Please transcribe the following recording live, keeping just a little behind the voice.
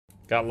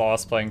Got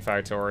lost playing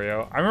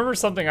Factorio. I remember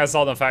something I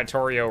saw on the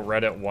Factorio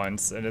Reddit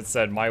once, and it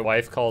said, my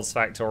wife calls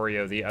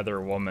Factorio the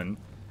other woman.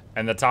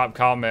 And the top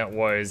comment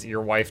was,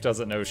 your wife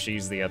doesn't know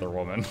she's the other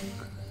woman.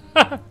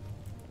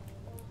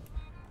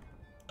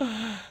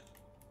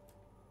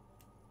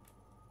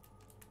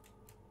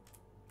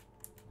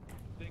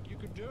 Think you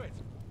could do it?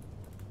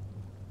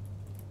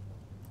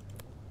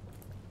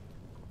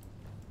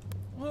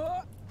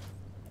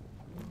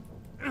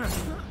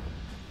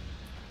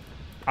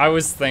 I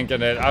was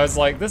thinking it. I was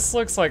like, this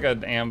looks like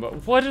an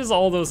ambush. What is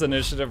all those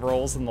initiative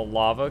rolls in the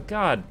lava?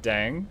 God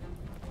dang.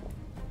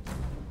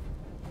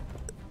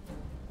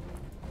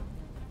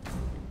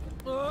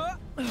 What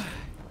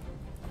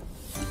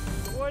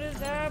is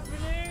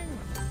happening?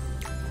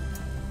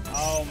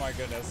 Oh my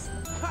goodness.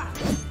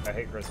 I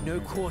hate Christmas.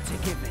 No quarter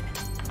given.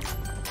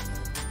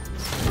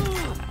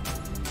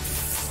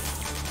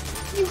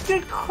 You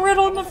get crit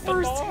on the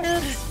first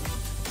hit.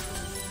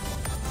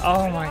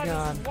 Oh my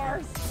god.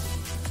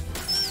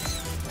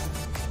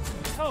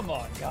 Come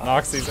on, guys.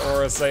 Noxie's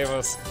aura, save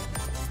us.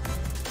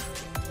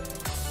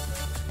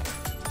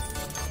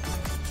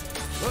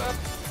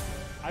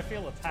 I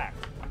feel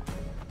attacked.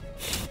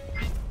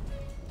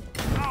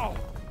 Ow!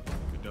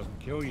 It doesn't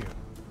kill you.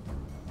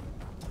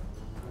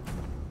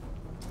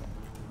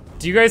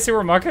 Do you guys see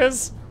where Muck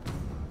is?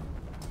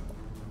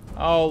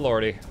 Oh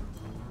lordy.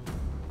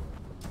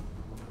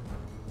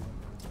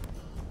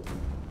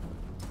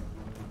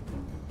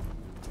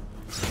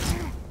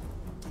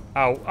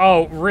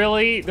 Oh,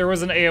 really? There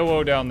was an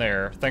AOO down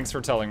there. Thanks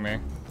for telling me.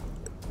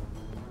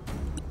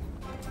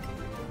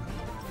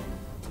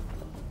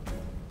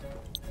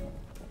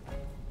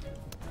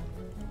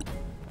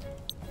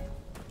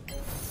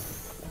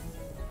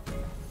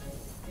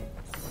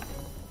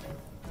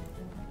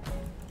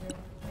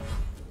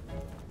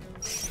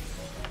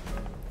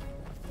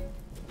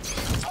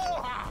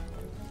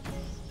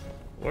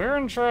 We're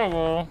in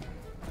trouble.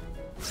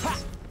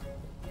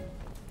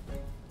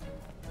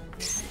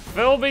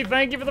 Philby,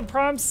 thank you for the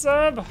Prime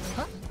sub.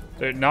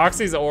 Dude,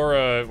 Noxie's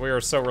aura, we are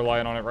so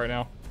reliant on it right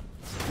now.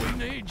 We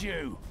need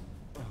you.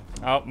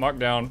 Oh, Muck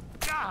down.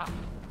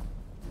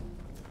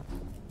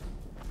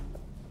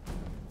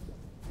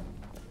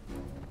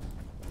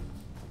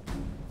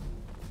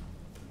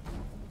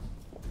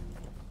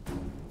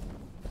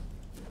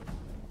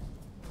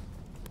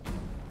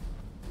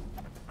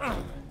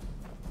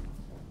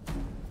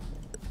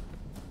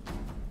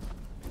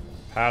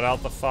 Pat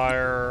out the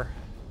fire.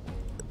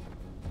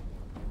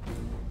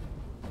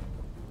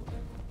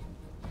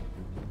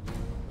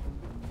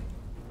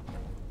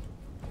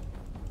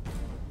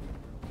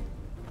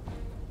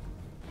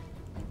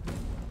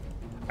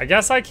 I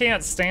guess I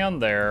can't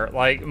stand there.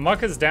 Like,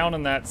 Muck is down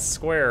in that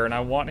square, and I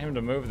want him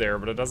to move there,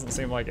 but it doesn't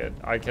seem like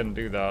I can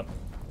do that.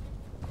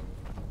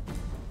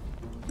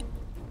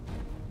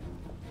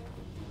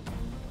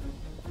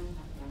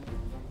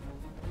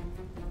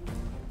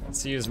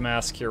 Let's use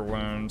Mass Cure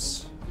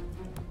Wounds.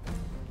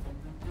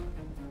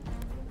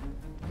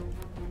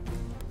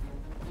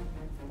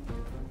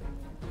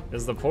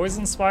 Is the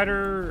poison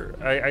spider...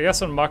 I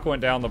guess when Muck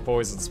went down, the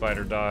poison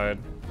spider died.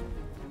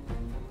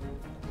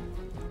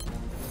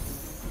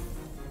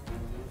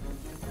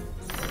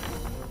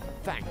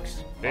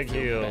 Thanks. Big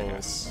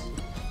heals.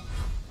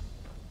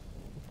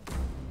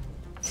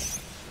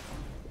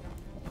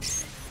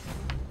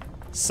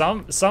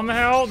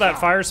 Somehow that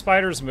fire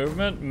spider's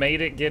movement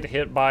made it get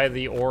hit by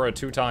the aura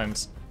 2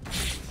 times.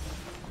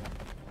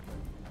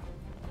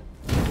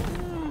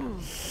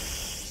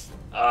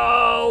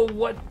 Oh,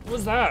 what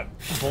was that?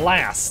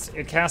 Blast.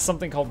 It cast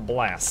something called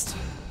Blast.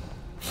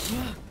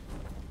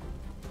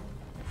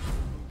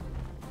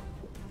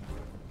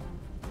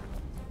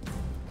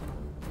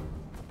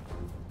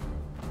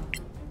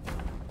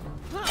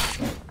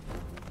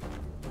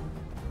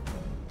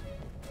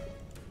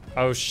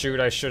 Oh shoot,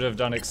 I should have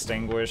done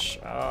Extinguish.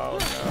 Oh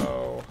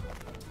no.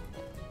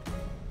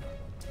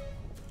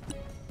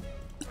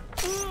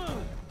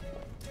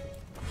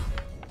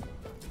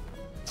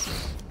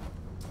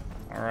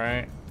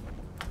 Alright.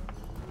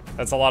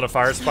 That's a lot of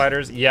fire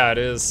spiders? Yeah, it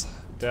is.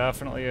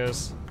 Definitely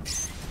is.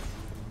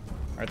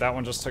 Alright, that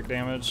one just took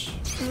damage.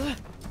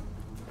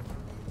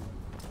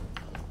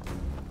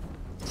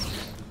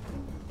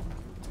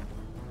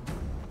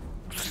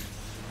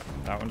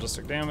 That one just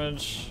took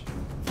damage.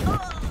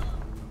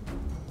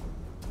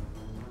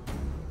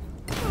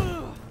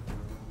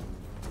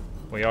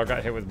 We all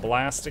got hit with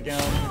Blast again.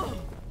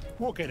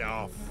 Walk it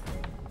off.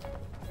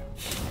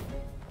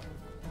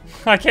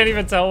 I can't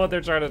even tell what they're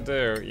trying to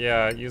do.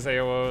 Yeah, use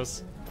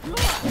AOs.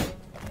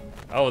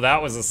 Oh,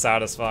 that was a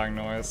satisfying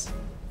noise.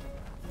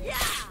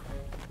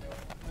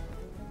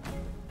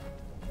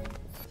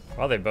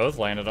 Wow, they both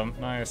landed them.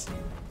 Nice.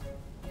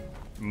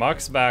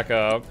 Muck's back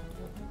up.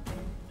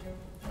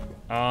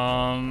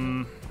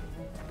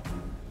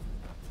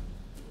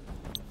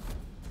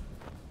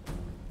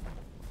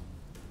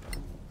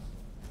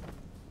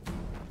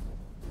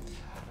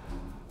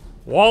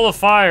 Wall of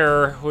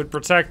Fire would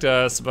protect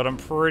us, but I'm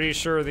pretty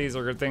sure these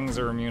are things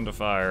that are immune to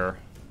fire.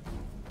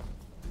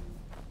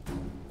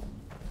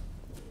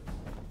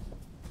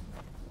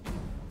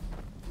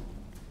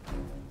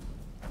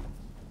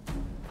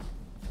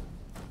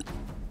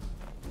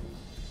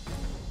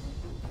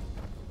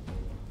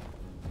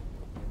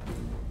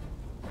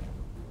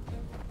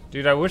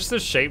 Dude, I wish the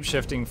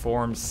shape-shifting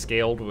forms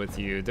scaled with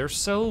you. They're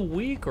so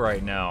weak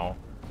right now.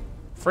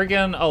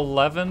 Friggin'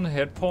 11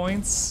 hit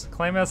points?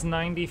 Claim has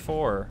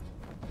 94.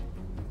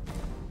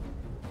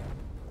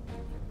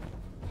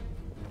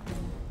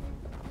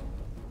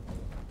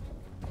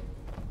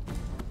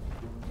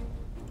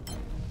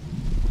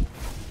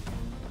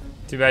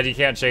 Too bad you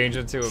can't change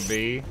it to a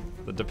bee.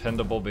 The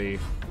dependable bee.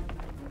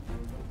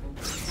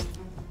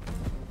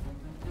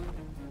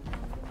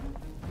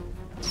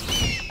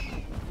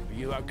 Are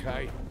you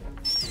okay?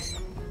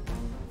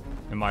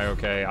 Am I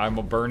okay? I'm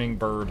a burning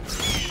bird.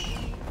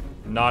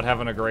 Not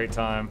having a great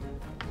time.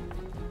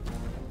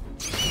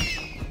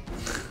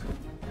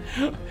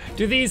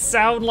 Do these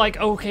sound like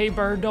okay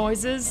bird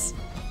noises?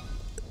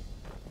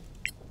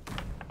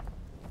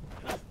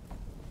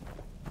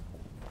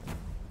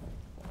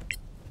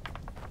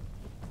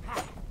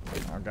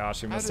 Oh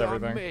gosh, you missed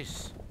everything.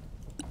 Miss?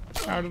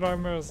 How did I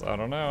miss? I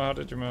don't know. How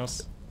did you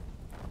miss?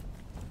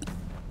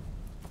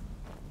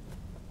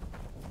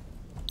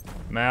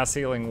 Mass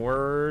healing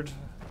word.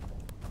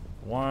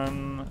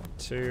 1,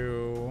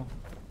 2,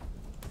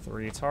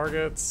 3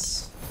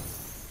 targets.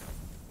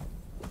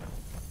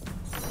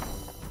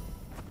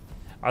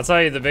 I'll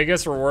tell you, the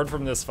biggest reward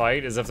from this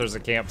fight is if there's a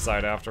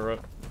campsite after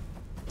it.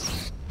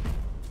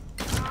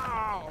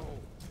 Ow!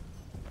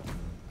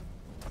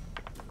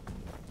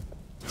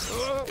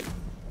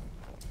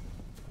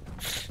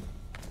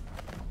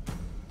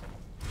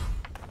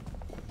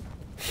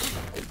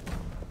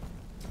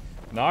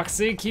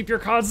 Noxie, keep your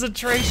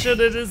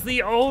concentration. It is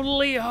the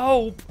only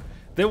hope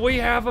that we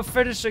have of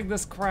finishing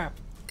this crap.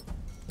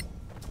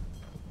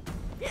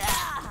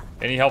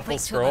 Any helpful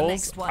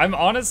scrolls? I'm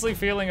honestly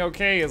feeling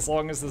okay as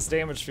long as this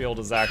damage field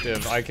is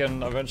active. I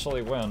can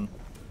eventually win.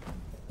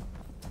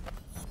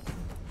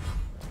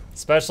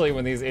 Especially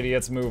when these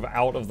idiots move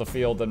out of the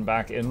field and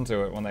back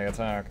into it when they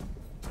attack.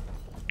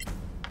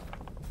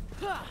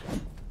 Oh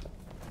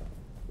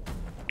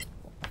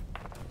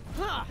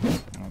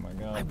my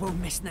god. I won't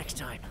miss next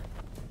time.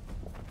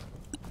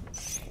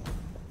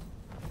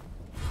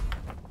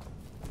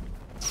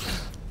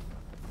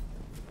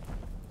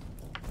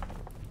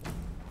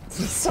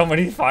 So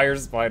many fire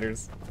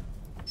spiders.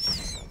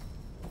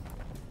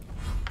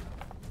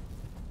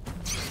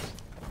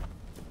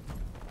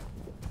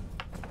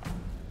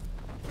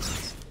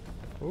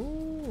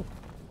 Ooh.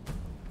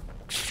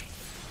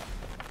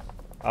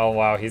 Oh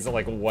wow, he's at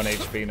like 1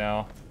 HP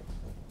now.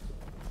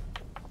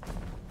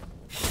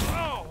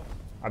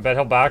 I bet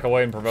he'll back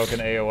away and provoke an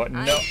AoE.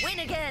 No. Win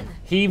again.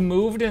 He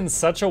moved in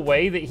such a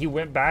way that he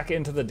went back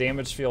into the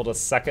damage field a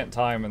second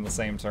time in the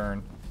same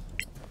turn.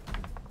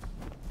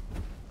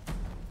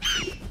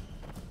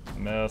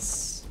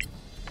 Miss.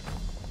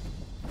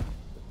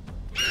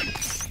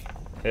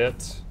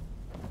 Hit.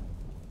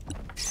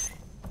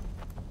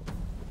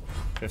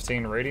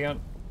 15 radiant.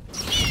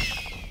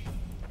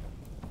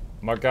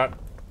 Mug got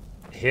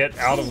hit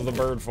out of the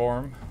bird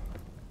form.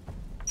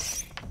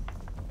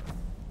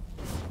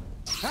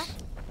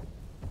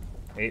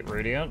 8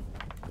 radiant.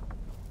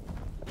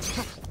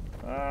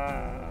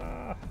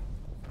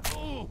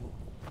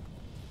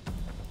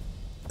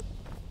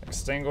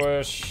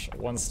 Extinguish.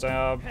 1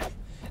 stab.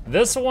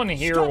 This one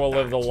here will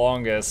live the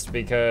longest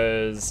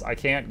because I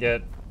can't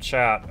get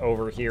chat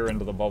over here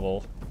into the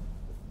bubble.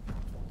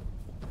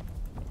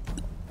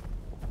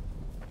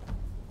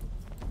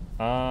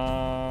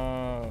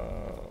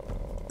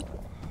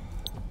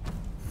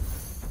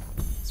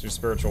 It's your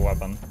spiritual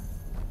weapon.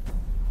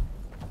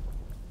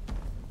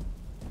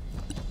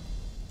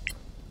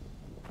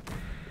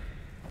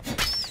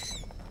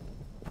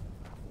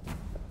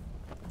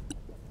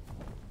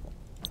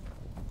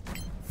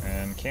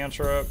 And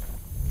cantrip.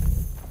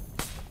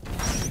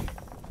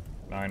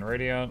 9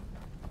 radiant.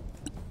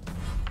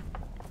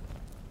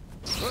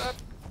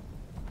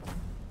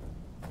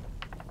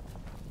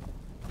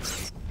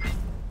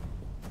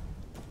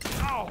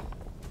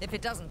 If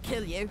it doesn't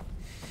kill you.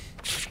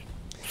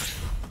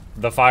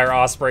 The fire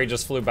osprey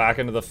just flew back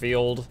into the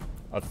field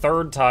a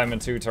 3rd time in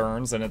 2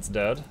 turns and it's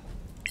dead.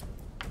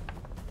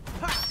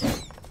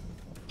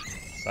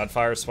 That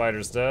fire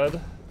spider's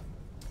dead.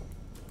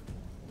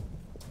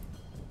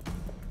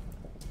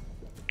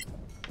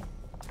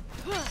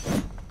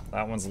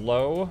 That one's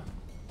low.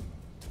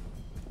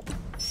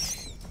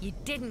 You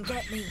didn't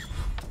get me.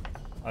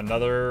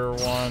 Another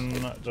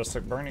one just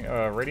took burning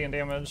radiant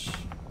damage.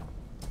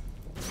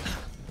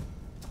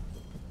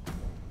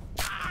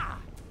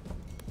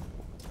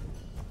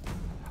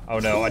 Oh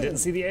no, I didn't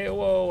see the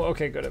AoE.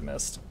 Okay, good, it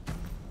missed.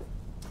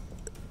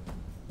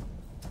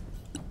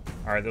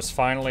 Alright, there's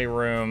finally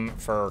room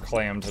for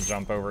Clam to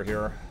jump over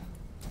here.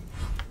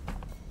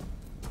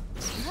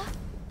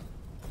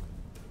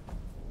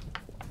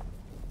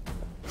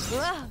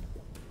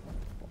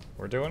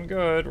 We're doing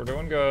good, we're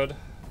doing good.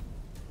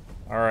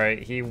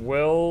 Alright, he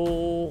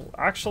will...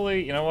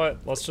 Actually, you know what?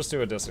 Let's just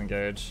do a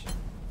disengage.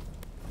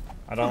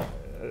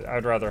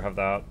 I'd rather have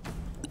that.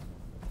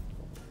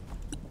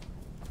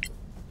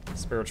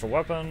 Spiritual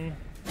weapon.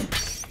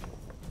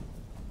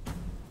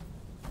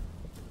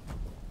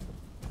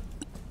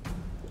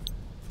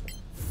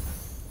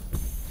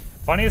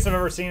 Funniest I've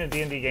ever seen a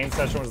D&D game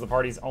session was the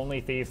party's only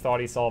thief thought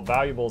he saw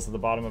valuables at the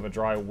bottom of a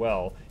dry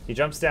well. He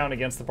jumps down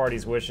against the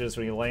party's wishes.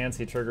 When he lands,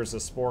 he triggers a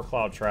spore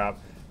cloud trap,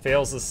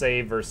 fails to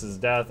save versus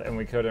death, and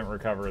we couldn't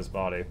recover his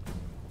body.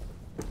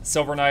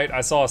 Silver Knight,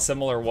 I saw a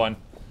similar one.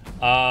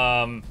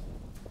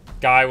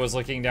 Guy was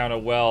looking down a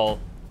well,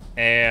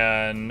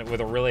 and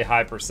with a really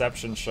high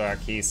perception check,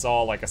 he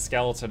saw like a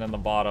skeleton in the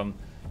bottom,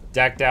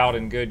 decked out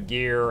in good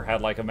gear,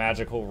 had like a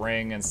magical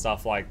ring and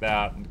stuff like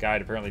that. And the guy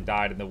had apparently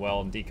died in the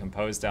well and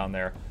decomposed down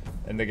there.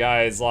 And the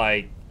guy's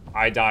like,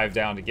 I dived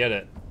down to get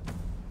it.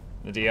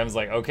 The DM's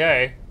like,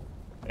 okay.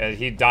 And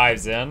he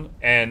dives in,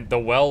 and the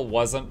well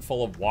wasn't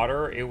full of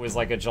water. It was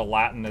like a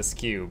gelatinous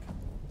cube.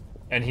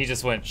 And he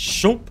just went,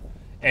 shoop,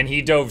 and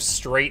he dove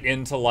straight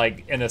into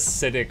like an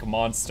acidic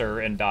monster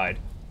and died.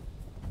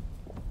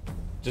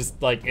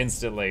 Just like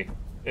instantly.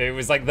 It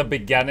was like the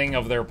beginning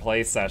of their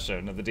play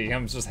session, and the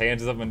DM just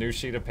hands him a new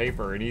sheet of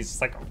paper, and he's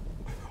just like,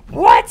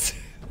 what?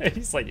 And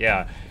he's like,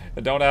 yeah,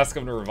 and don't ask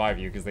them to revive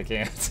you, because they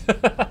can't.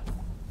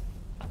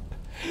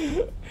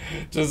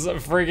 Just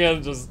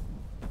freaking, just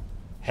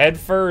head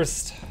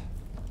first.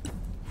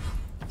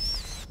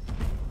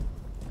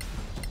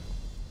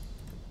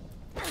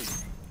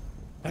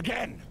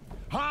 Again!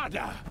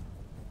 Harder!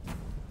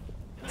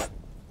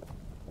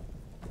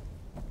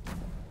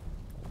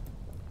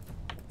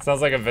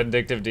 Sounds like a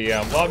vindictive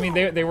DM. Well, I mean,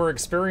 they were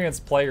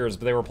experienced players,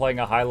 but they were playing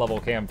a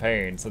high-level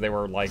campaign, so they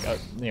were like,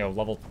 you know,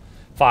 level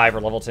 5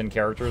 or level 10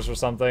 characters or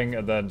something,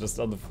 and then just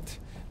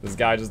this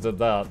guy just did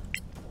that.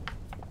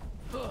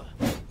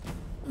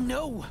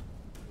 No.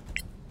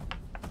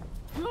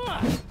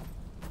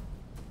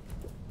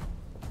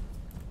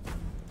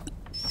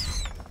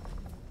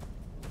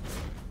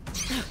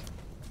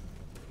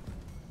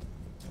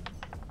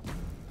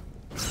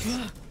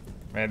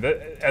 Man,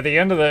 at the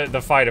end of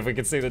the fight, if we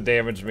could see the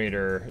damage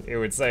meter, it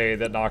would say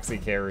that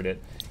Noxie carried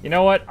it. You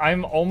know what?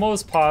 I'm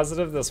almost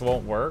positive this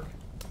won't work,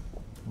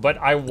 but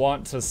I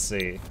want to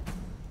see.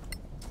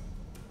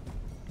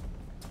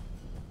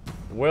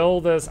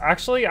 Will this...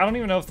 Actually, I don't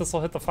even know if this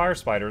will hit the fire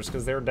spiders,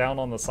 because they're down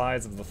on the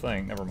sides of the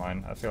thing. Never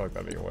mind. I feel like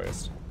that'd be a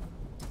waste.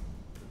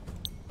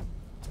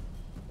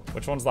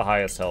 Which one's the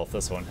highest health?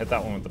 This one. Hit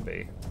that one with the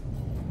B.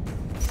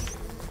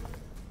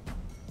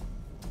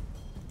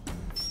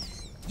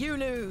 You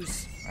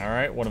lose.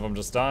 Alright, one of them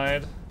just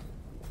died.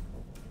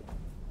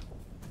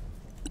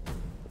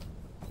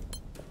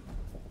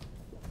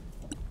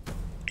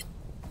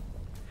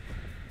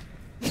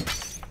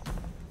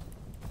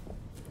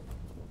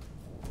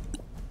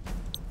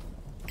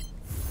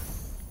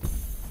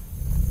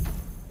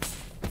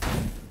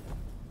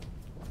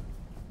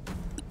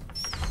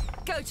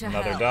 Go to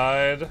Another hell.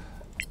 died.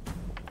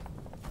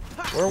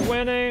 We're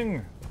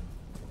winning!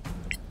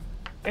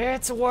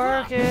 It's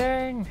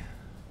working!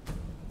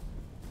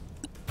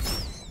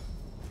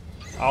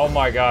 Oh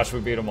my gosh, we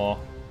beat them all.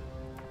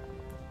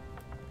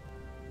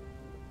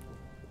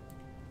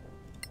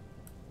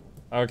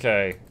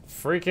 Okay,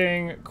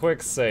 freaking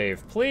quick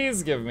save.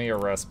 Please give me a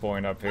rest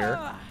point up here.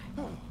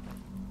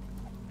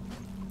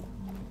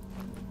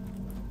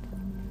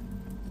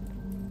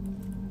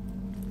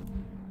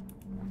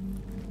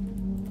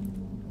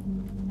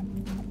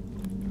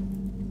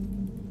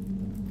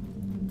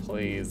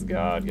 Please,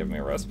 God, give me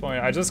a rest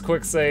point. I just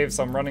quick saved,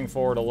 so I'm running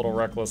forward a little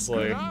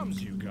recklessly. Good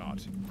arms you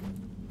got.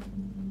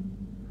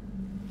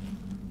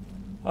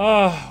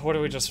 What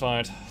did we just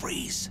find?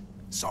 Freeze,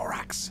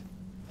 Zorax.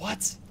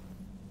 What?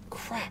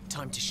 Crap.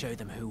 Time to show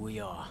them who we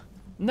are.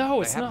 No,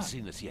 They it's haven't not.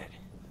 seen us yet.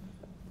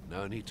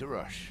 No need to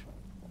rush.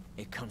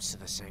 It comes to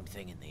the same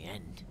thing in the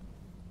end.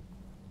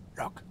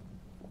 Look,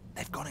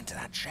 they've gone into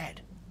that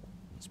shed.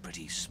 It's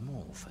pretty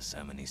small for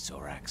so many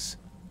Zorax.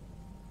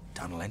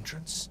 Tunnel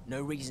entrance?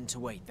 No reason to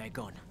wait, they're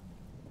gone.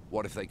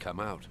 What if they come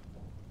out?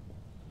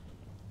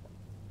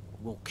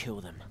 We'll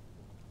kill them.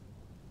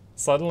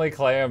 Suddenly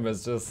Clam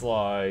is just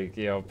like,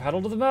 you know,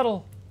 pedal to the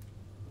metal.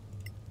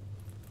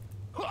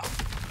 We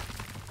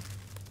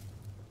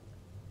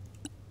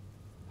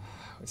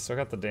still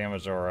got the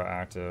damage aura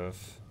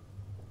active.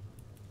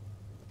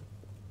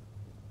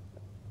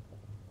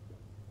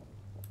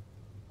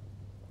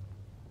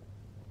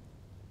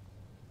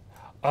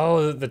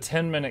 Oh, the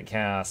 10-minute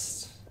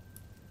cast.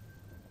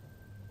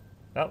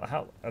 That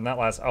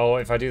lasts. Oh,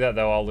 if I do that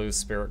though, I'll lose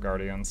Spirit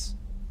Guardians.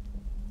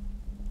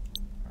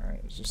 All right,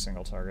 it's just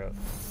single target.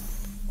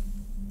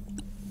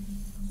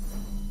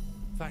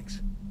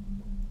 Thanks.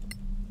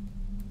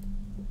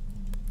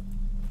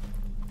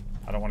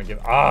 I don't want to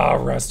give.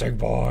 Resting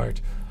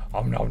point.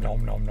 Nom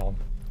nom nom nom.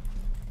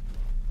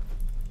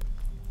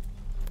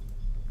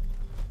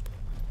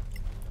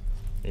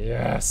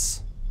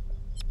 Yes.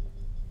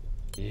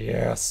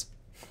 Yes.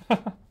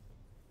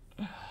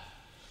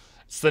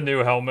 It's the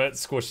new helmet.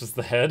 Squishes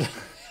the head.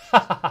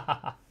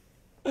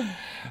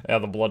 Yeah,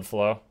 the blood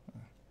flow.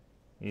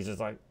 He's just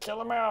like, kill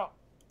him out.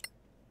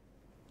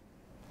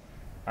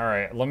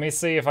 Alright, let me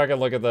see if I can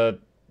look at the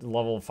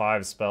level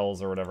 5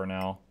 spells or whatever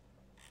now.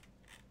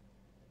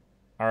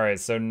 Alright,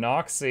 so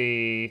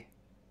Noxie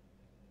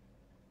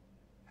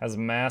Has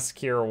mass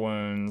cure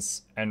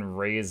wounds and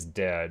raise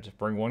dead.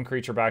 Bring one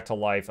creature back to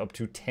life up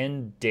to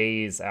 10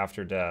 days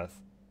after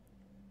death.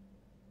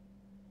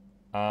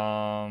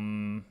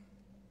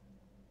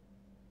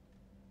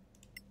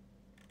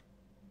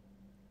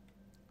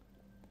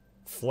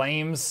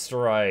 Flame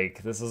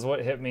Strike. This is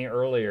what hit me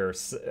earlier.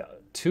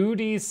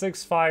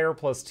 2d6 fire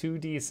plus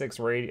 2d6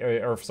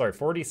 or sorry,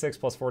 46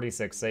 plus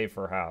 46 save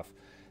for half.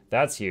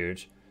 That's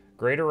huge.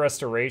 Greater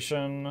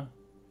Restoration.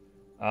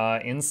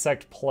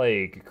 Insect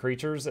Plague.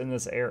 Creatures in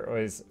this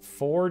area is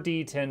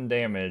 4d10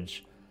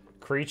 damage.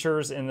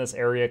 Creatures in this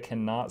area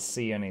cannot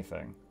see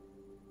anything.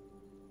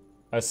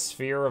 A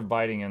sphere of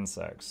biting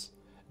insects.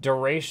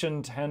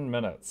 Duration 10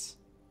 minutes.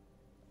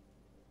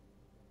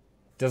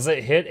 Does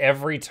it hit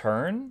every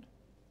turn?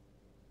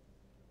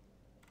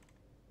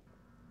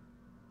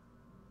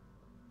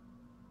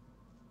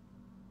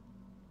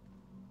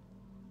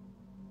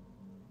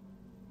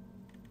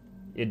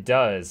 It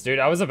does. Dude,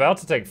 I was about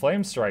to take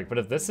Flame Strike, but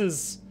if this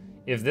is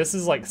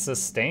like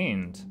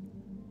sustained,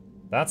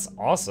 that's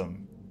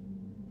awesome.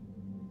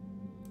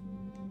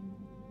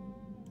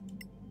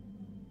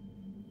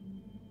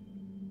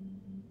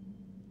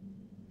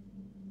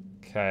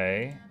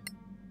 Okay.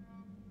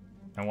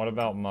 And what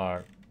about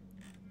Muck?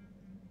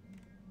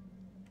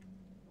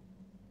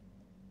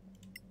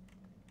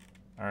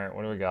 Alright,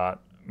 what do we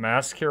got?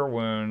 Mass Cure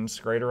Wounds,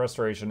 Greater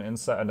Restoration,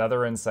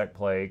 another Insect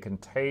Plague,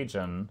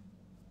 Contagion,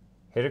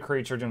 hit a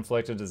creature to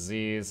inflict a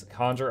disease,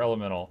 Conjure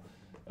Elemental.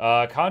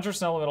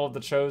 Conjures an elemental of the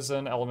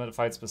chosen element that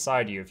fights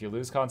beside you. If you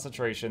lose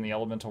concentration, the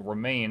elemental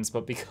remains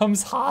but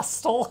becomes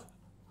hostile.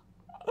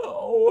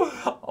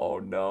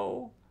 Oh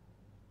no.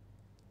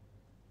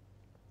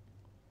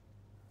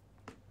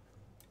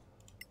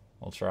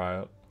 I'll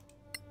try it.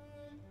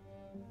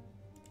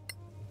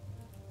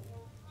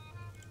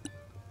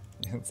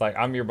 It's like,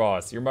 I'm your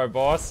boss. You're my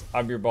boss,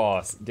 I'm your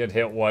boss. Get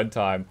hit one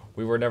time.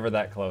 We were never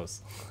that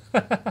close.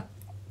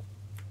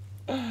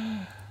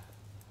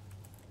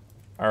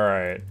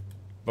 Alright.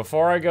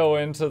 Before I go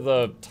into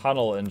the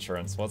tunnel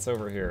entrance, what's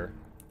over here?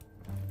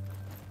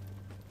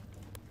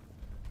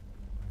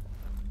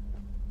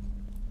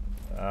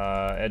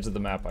 Edge of the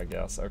map, I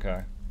guess.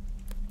 Okay.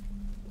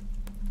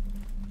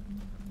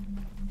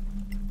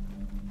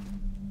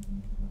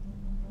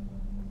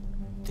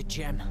 The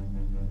gem.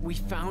 We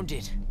found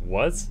it.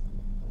 What?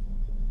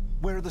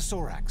 Where are the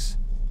Sorax?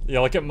 Yeah,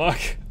 look at Muck.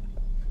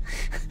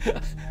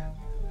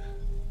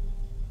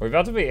 We're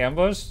about to be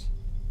ambushed?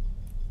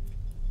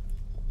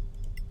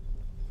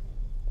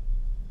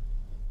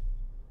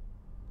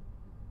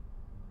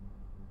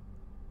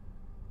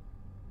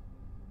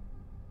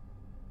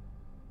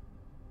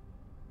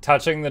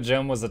 Touching the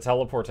gem was a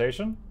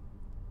teleportation?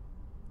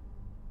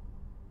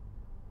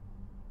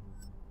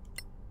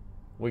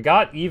 We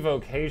got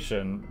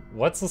evocation.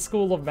 What's the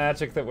school of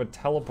magic that would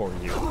teleport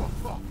you?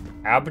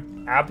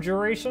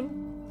 Abjuration?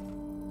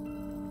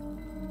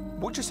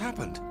 What just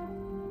happened?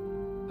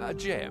 A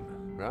gem,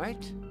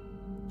 right?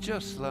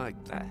 Just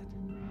like that.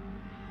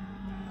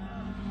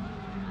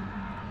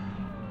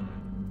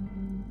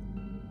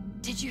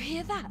 Did you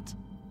hear that?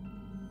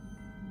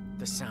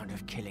 The sound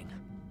of killing.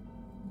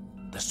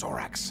 The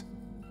Sorax.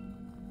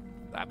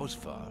 That was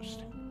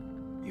fast.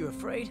 You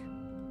afraid?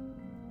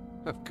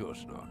 Of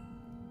course not.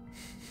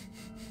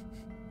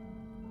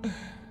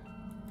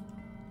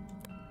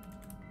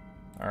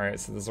 Alright,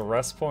 so there's a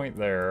rest point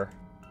there.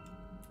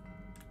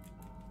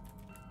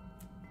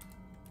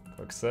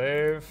 Quick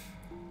save.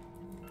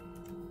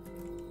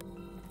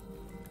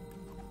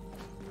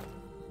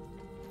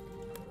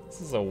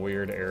 This is a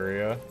weird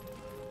area.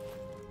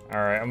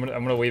 Alright, I'm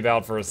gonna weeb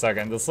out for a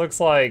second. This looks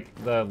like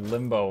the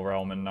Limbo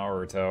realm in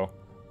Naruto.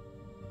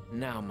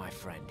 Now, my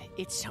friend,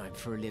 it's time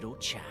for a little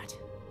chat.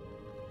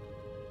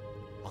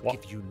 I'll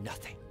What? give you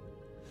nothing.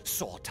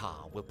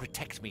 Sortar will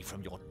protect me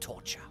from your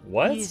torture.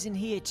 What? He isn't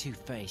here,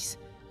 Two-Face,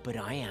 but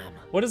I am.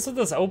 What is with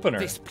this opener?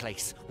 This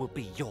place will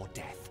be your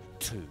death,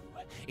 too.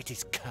 It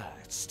is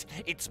cursed.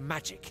 Its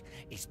magic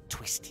is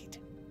twisted.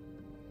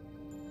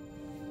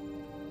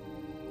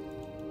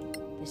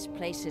 This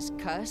place is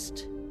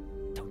cursed.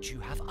 Don't you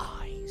have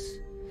eyes?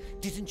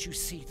 Didn't you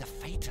see the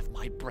fate of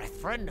my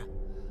brethren?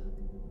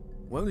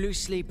 Won't lose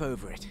sleep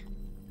over it.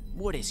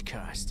 What is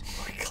cursed?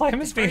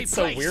 Clam is This very being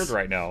so place, weird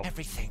right now.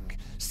 Everything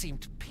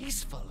seemed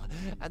peaceful,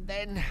 and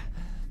then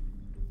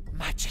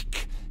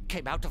magic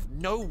came out of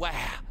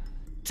nowhere,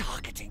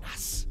 targeting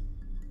us.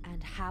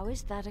 And how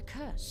is that a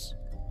curse?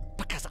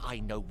 Because I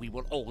know we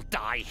will all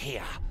die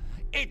here.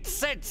 It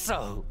said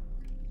so.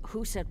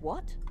 Who said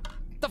what?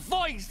 The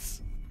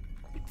voice!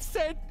 It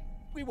said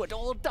we would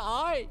all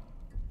die.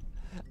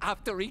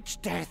 After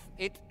each death,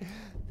 it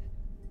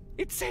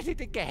said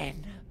it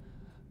again.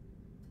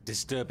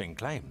 Disturbing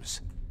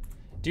claims.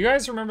 Do you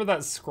guys remember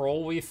that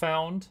scroll we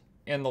found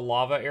in the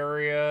lava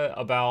area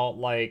about,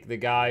 like, the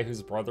guy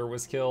whose brother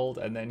was killed,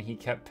 and then he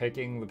kept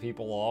picking the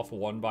people off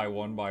one by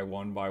one by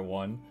one by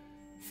one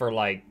for,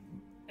 like,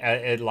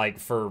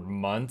 for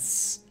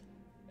months?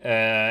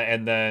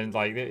 And then,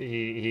 like,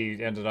 he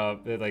ended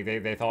up, like,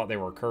 they thought they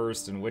were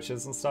cursed and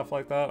witches and stuff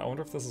like that. I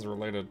wonder if this is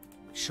related.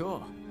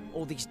 Sure,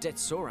 all these dead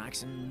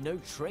Sorax and no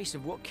trace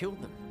of what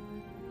killed them.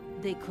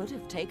 They could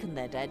have taken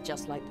their dead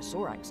just like the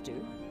Sorax do.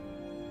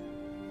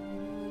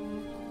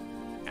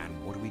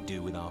 And what do we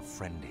do with our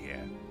friend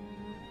here?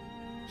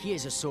 He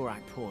is a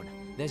Sorak pawn.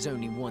 There's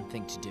only one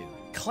thing to do.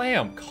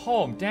 Clam,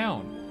 calm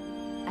down.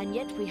 And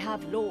yet we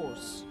have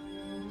laws.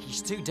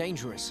 He's too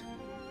dangerous.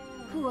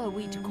 Who are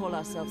we to call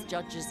ourselves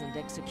judges and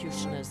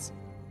executioners?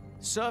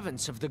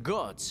 Servants of the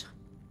gods.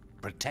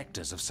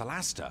 Protectors of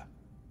Solasta.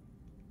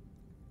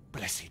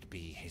 Blessed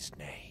be his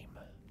name.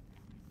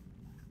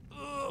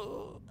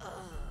 Oh,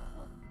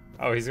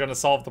 he's gonna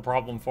solve the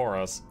problem for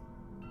us.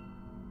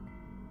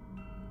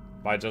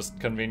 By just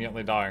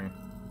conveniently dying.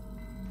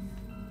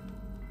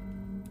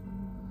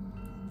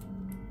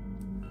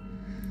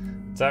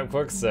 Tap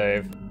quick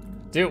save.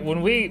 Dude,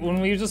 when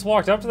we just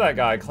walked up to that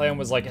guy, Clam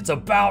was like, "It's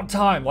about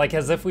time!" Like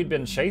as if we'd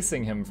been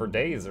chasing him for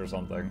days or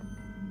something.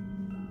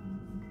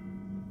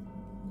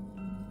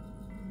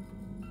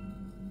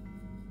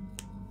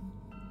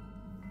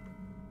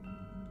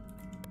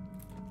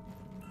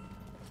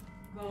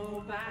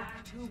 Go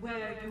back to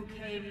where you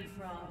came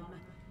from,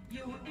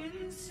 you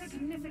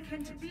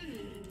insignificant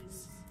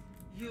beings.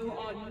 You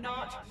are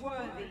not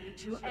worthy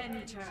to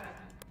enter.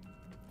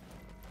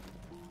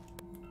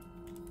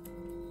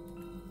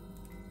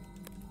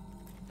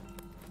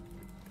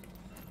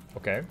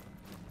 Okay.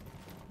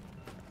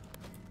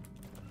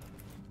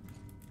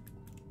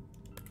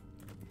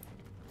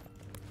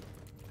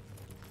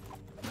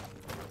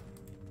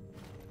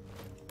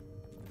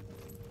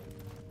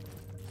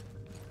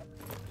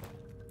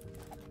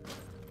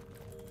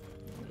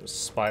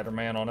 Just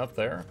Spider-Man on up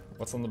there.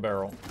 What's in the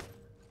barrel?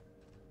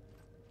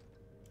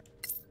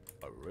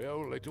 A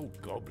real little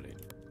goblin.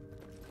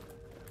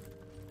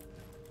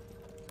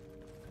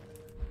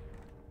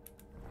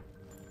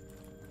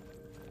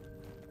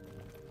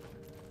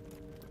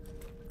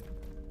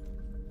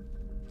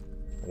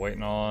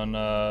 Waiting on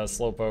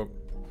Slowpoke.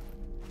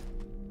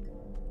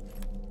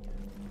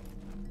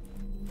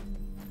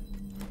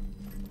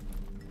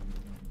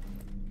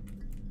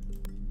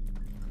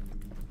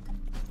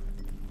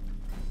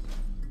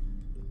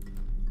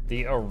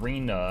 The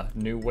arena,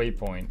 new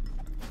waypoint.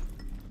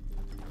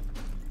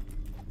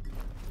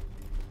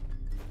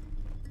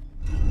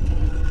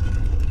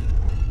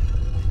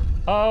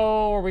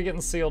 Oh, are we getting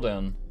sealed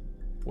in?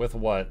 With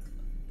what?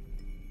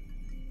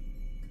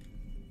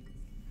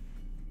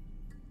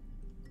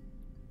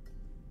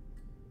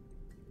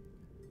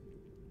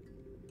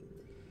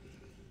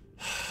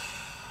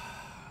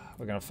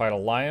 We're gonna fight a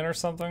lion or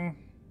something?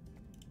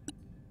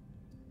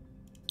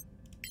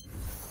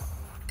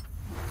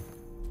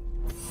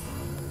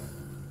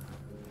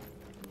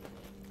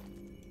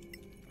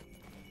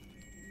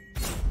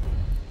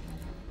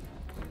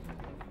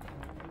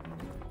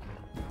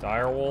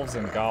 Direwolves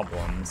and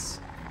goblins.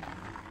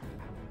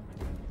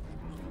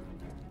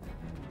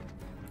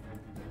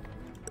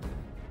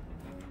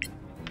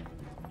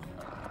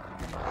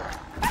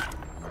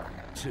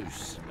 Too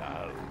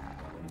slow.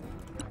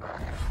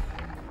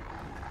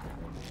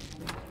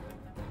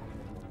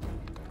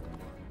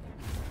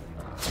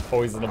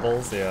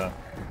 Poisonables, yeah.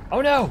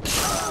 Oh no!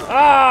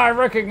 Ah, I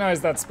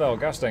recognize that spell.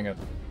 Gosh dang it.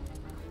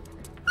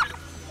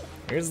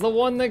 Here's the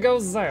one that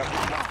goes zap.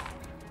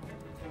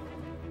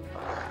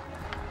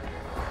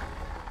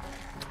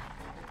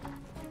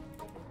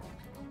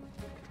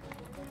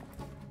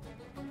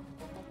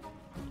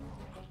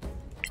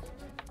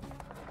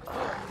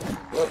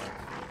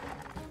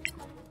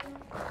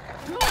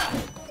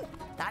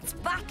 That's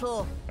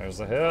battle!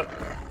 There's a hit.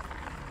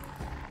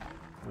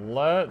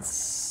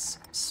 Let's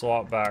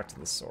swap back to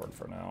the sword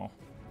for now.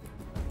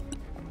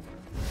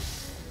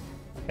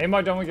 Hey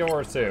Mike, don't we get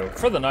worse too?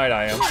 For the night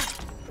I am.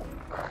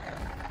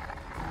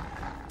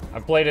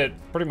 I've played it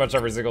pretty much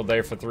every single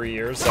day for 3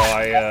 years, so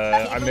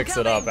I mix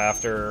it up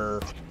after...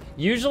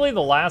 Usually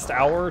the last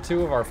hour or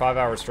two of our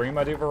 5-hour stream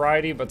I do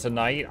variety, but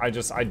tonight I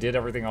did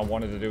everything I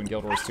wanted to do in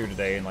Guild Wars 2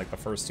 today in like the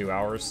first 2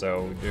 hours,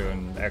 so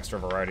doing extra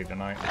variety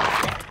tonight.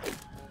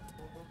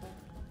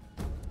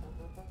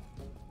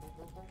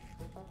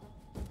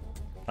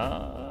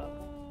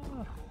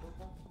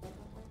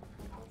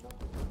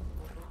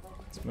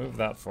 Let's move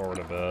that forward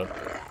a bit.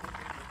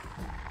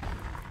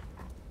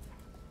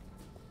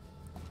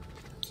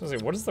 So let's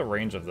see, what is the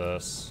range of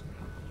this?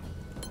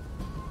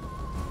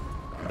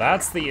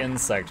 That's the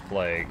insect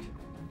plague.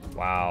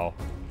 Wow.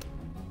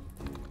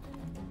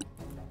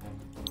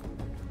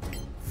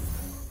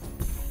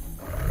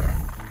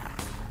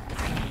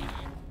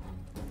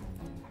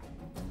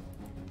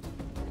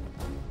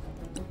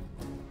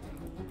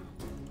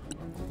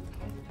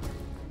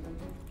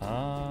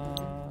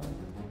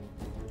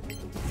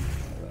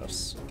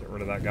 Let's get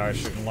rid of that guy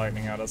shooting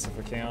lightning at us if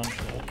we can.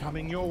 All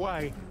coming your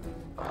way.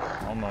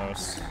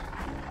 Almost.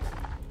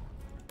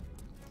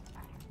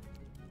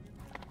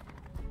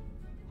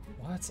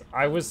 What?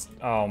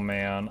 Oh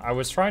man. I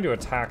was trying to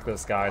attack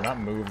this guy, not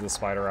move the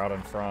spider out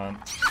in front.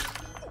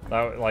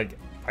 That, like,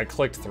 I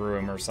clicked through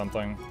him or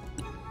something.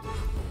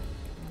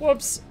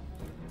 Whoops.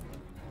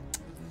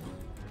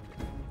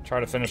 Try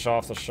to finish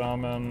off the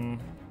shaman.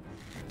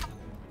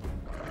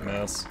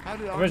 Miss. How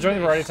did I'm I enjoying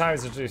the variety miss? of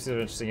times. It's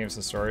interesting games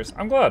and stories.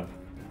 I'm glad.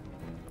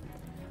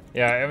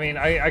 Yeah, I mean,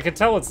 I could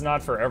tell it's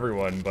not for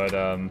everyone, but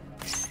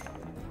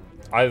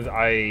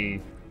I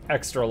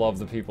extra love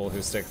the people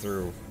who stick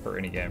through for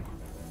any game.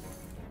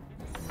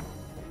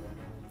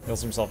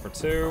 Heals himself for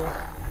 2.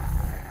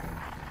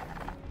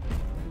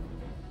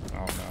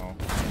 Oh no.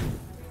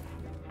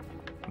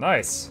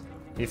 Nice.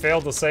 He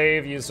failed to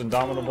save, used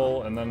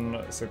Indomitable, and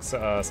then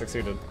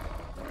succeeded.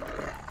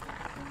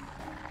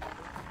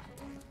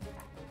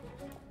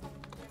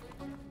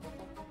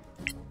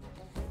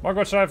 Mark,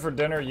 what should I have for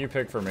dinner? You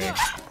pick for me.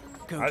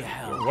 Go to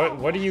hell.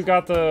 What do you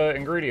got the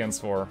ingredients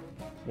for?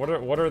 What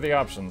are the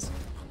options?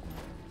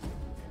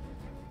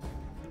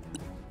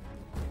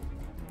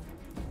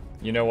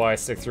 You know why I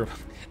stick through.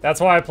 That's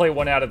why I play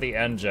one out at the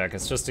end, Jack.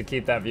 It's just to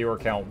keep that viewer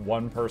count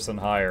 1 person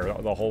higher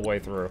the whole way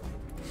through.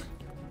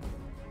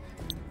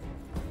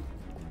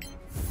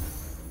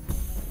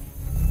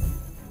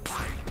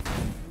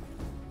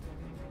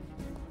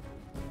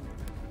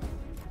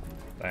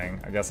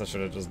 Dang, I guess I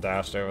should have just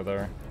dashed over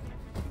there.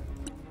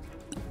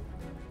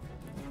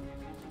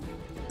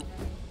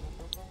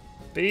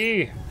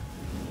 B.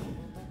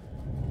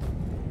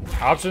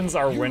 Options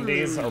are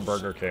Wendy's or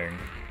Burger King.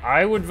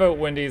 I would vote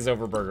Wendy's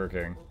over Burger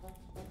King.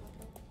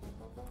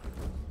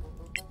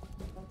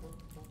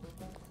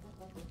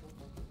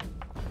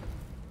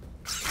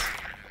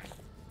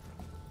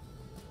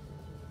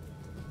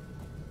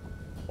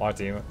 Locked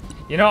emote.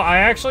 You know, I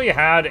actually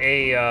had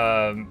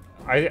a,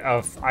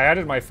 I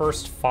added my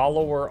first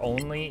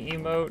follower-only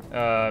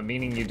emote,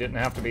 meaning you didn't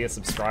have to be a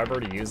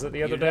subscriber to use it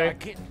the other day.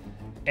 Like it?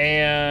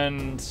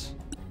 And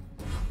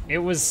it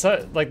was,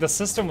 like, the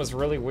system was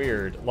really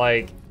weird.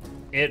 Like,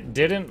 it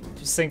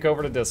didn't sync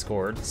over to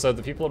Discord, so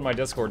the people in my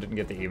Discord didn't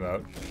get the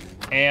emote.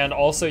 And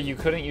also, you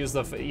couldn't use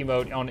the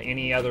emote on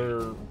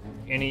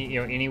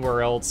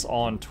anywhere else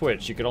on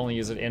Twitch. You could only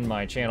use it in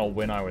my channel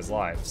when I was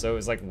live. So it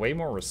was like way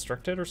more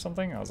restricted or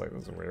something. I was like,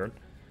 this is weird.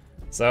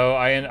 So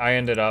I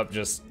ended up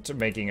just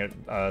making it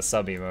a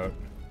sub emote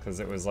because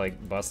it was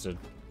like busted.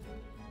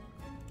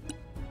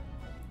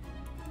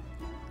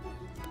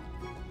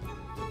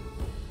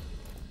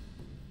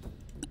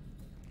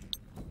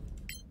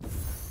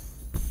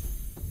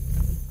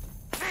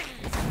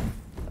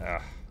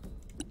 Ugh.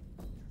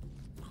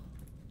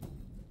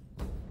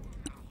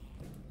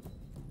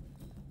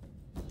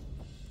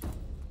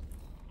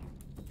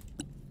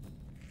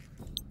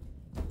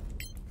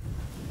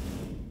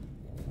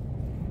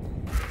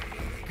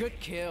 Good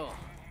kill.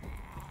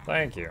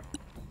 Thank you.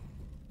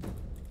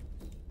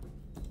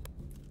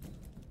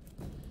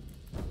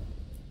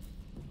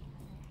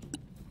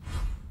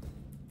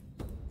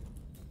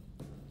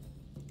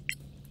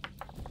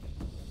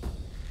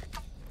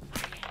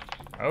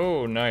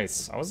 Oh,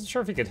 nice. I wasn't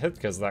sure if he could hit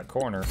because of that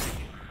corner.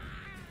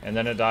 And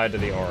then it died to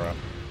the aura.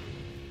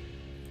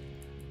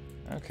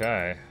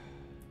 Okay.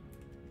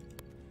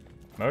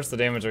 Most of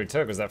the damage we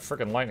took was that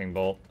frickin' lightning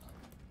bolt.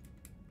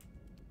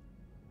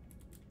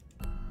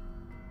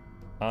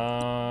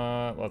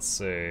 Let's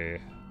see.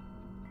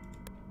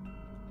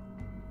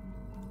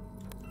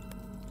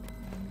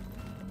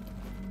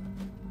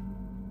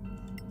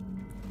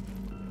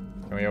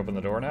 Can we open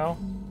the door now?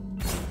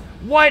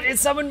 What? It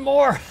summoned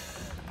more!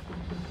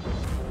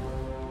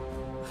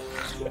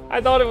 I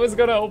thought it was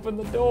gonna open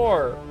the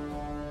door.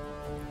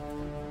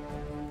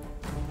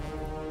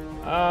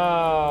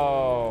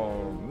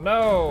 Oh,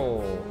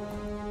 no.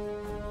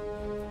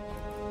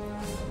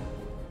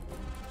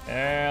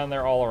 And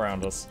they're all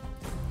around us.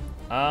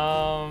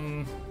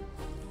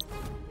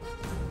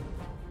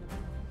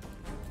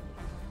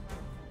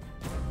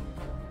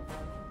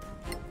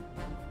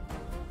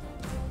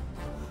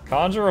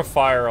 Conjure a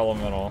fire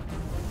elemental.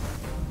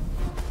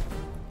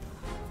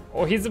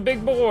 Oh, he's a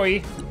big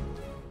boy.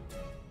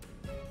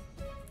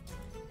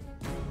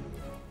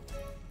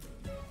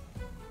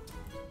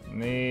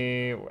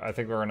 I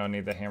think we're gonna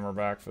need the hammer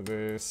back for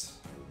this.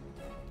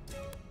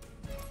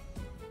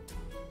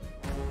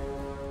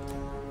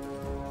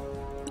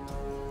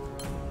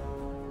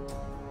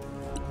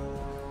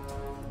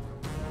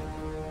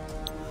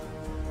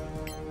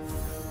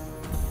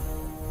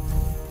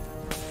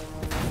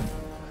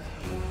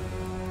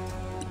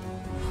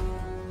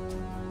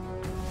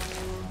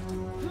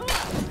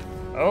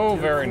 Oh,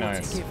 very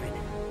nice.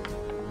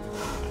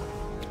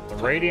 The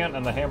Radiant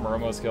and the Hammer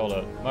almost killed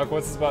it. Muck,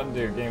 what's this button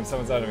do? Game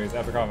summons enemies.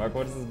 After comment, Muck,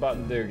 what does this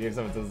button do? Game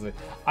summons enemies.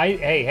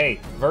 Hey,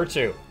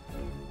 Virtue.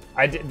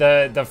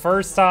 The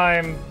first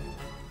time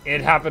it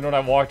happened when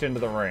I walked into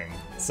the ring.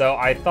 So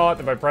I thought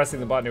that by pressing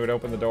the button it would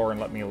open the door and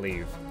let me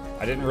leave.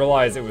 I didn't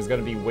realize it was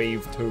gonna be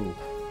wave 2.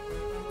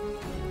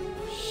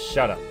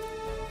 Shut up.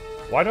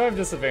 Why do I have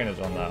disadvantage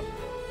on that?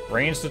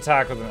 Ranged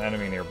attack with an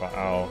enemy nearby.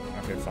 Oh,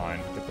 okay, fine.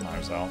 Get the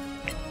knives out.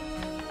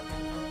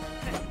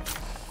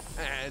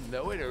 And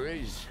the winner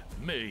is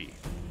me.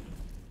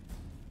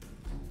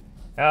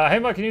 Hey,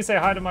 Muck, can you say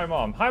hi to my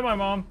mom? Hi, my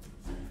mom.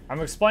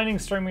 I'm explaining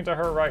streaming to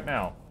her right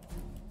now.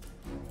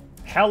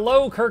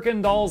 Hello,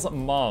 Kirkendall's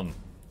mom.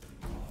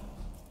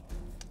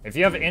 If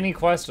you have any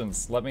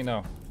questions, let me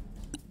know.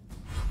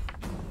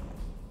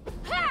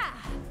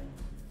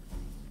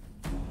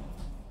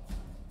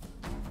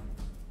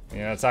 You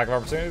know, attack of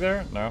opportunity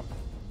there? No.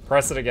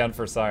 Press it again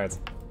for science.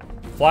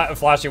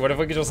 Flashy, what if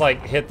we could just,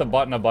 like, hit the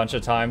button a bunch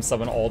of times,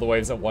 summon all the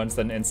waves at once,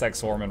 then insect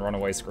swarm and run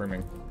away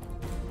screaming?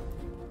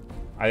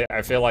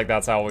 I feel like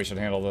that's how we should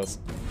handle this.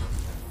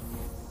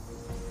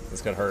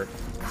 This could hurt.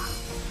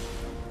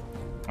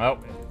 Oh,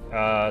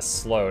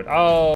 slowed. Oh!